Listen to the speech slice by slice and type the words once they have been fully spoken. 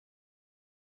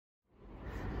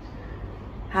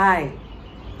Hi,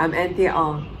 I'm Anthea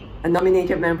Ong, a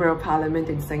nominated Member of Parliament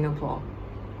in Singapore.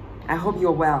 I hope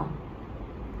you're well.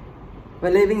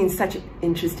 We're living in such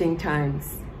interesting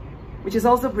times, which is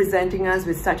also presenting us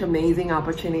with such amazing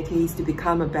opportunities to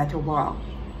become a better world.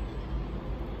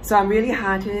 So I'm really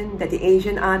heartened that the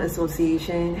Asian Art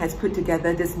Association has put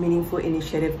together this meaningful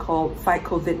initiative called Fight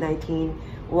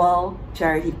COVID-19 World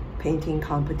Charity Painting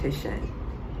Competition.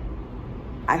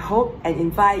 I hope and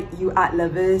invite you art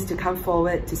lovers to come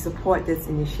forward to support this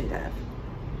initiative.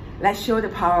 Let's show the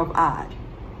power of art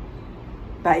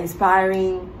by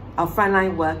inspiring our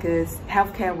frontline workers,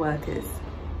 healthcare workers,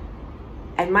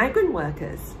 and migrant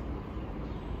workers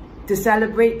to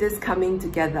celebrate this coming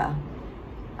together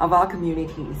of our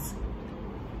communities,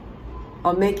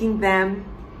 of making them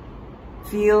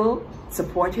feel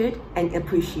supported and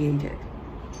appreciated,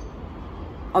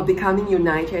 of becoming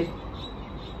united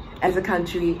as a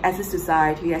country, as a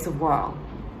society, as a world.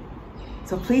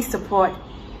 So please support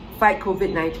Fight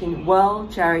COVID-19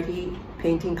 World Charity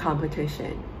Painting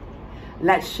Competition.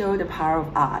 Let's show the power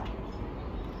of art.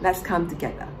 Let's come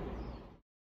together.